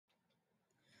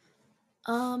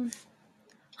Um,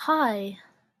 Hi.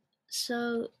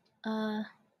 So, uh,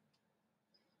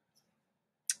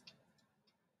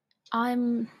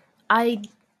 I'm, I,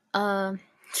 uh,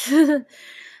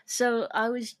 so I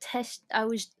was,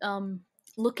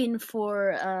 looking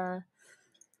for,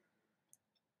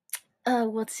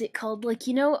 what's it called? Like,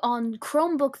 on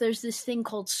Chromebook, there's this thing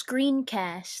called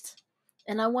Screencast,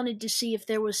 and I wanted to see if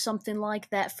there was something like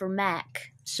that for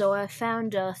Mac. So I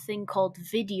found a thing called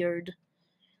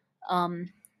um,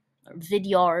 or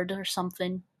Vidyard or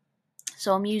something.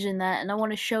 So I'm using that, and I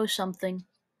want to show something.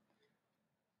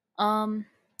 Um,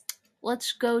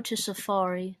 let's go to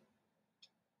Safari.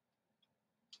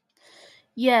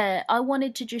 Yeah, I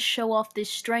wanted to just show off this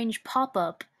strange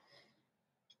pop-up.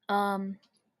 It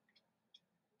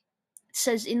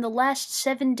says in the last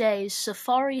 7 days,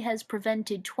 Safari has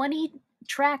prevented 20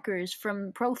 trackers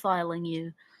from profiling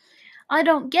you. I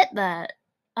don't get that.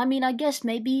 I mean, I guess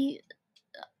maybe,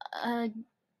 uh,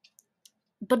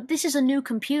 but this is a new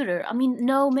computer. I mean,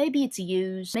 no, maybe it's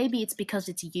used. Maybe it's because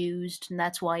it's used, and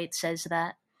that's why it says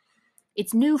that.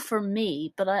 It's new for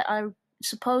me, but I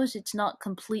suppose it's not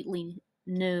completely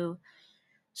new,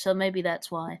 so maybe that's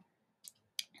why.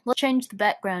 Let's change the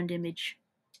background image.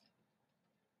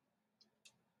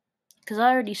 Because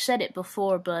I already said it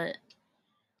before, but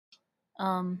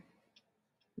um,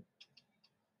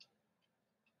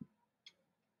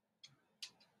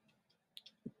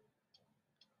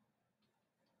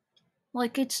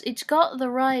 like it's got the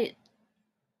right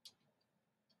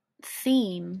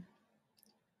theme,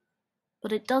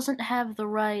 but it doesn't have the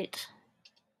right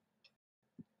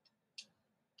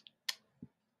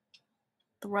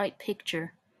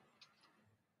picture.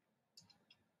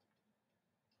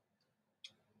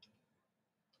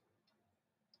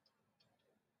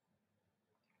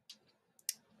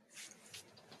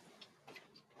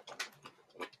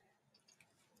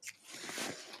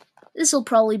 This'll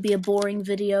probably be a boring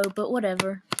video, but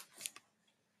whatever.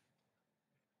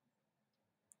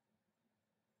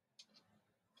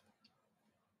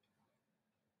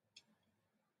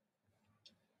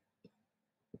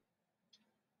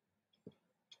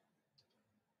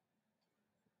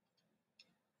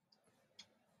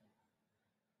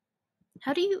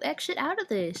 How do you exit out of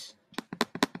this?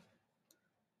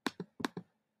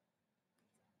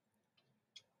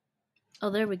 Oh,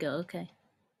 there we go. Okay.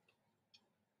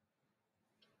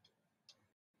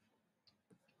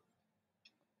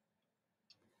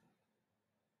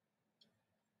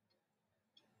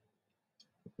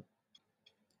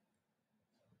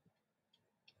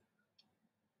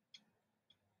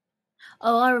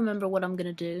 Oh, I remember what I'm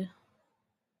gonna do.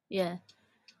 Yeah.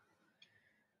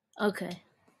 Okay.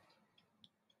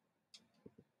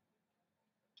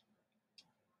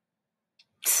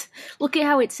 Look at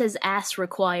how it says ass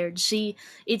required. See,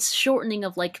 it's shortening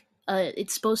of like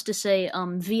it's supposed to say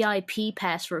VIP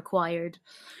pass required,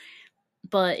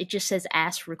 but it just says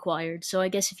ass required. So I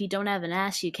guess if you don't have an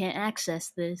ass, you can't access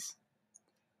this.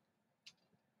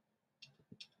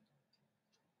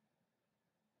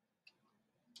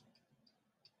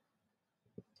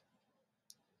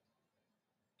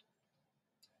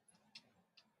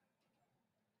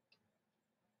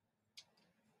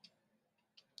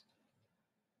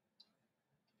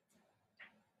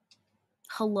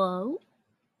 Hello?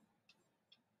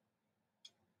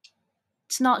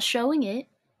 It's not showing it.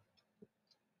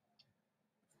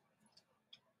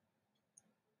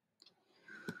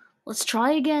 Let's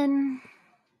try again.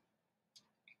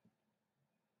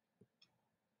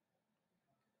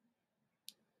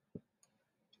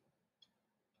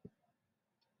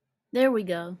 There we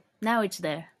go. Now it's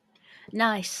there.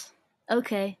 Nice.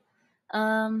 Okay.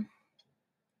 Um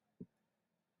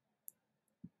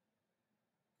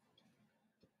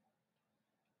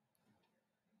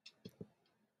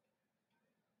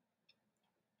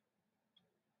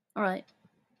all right.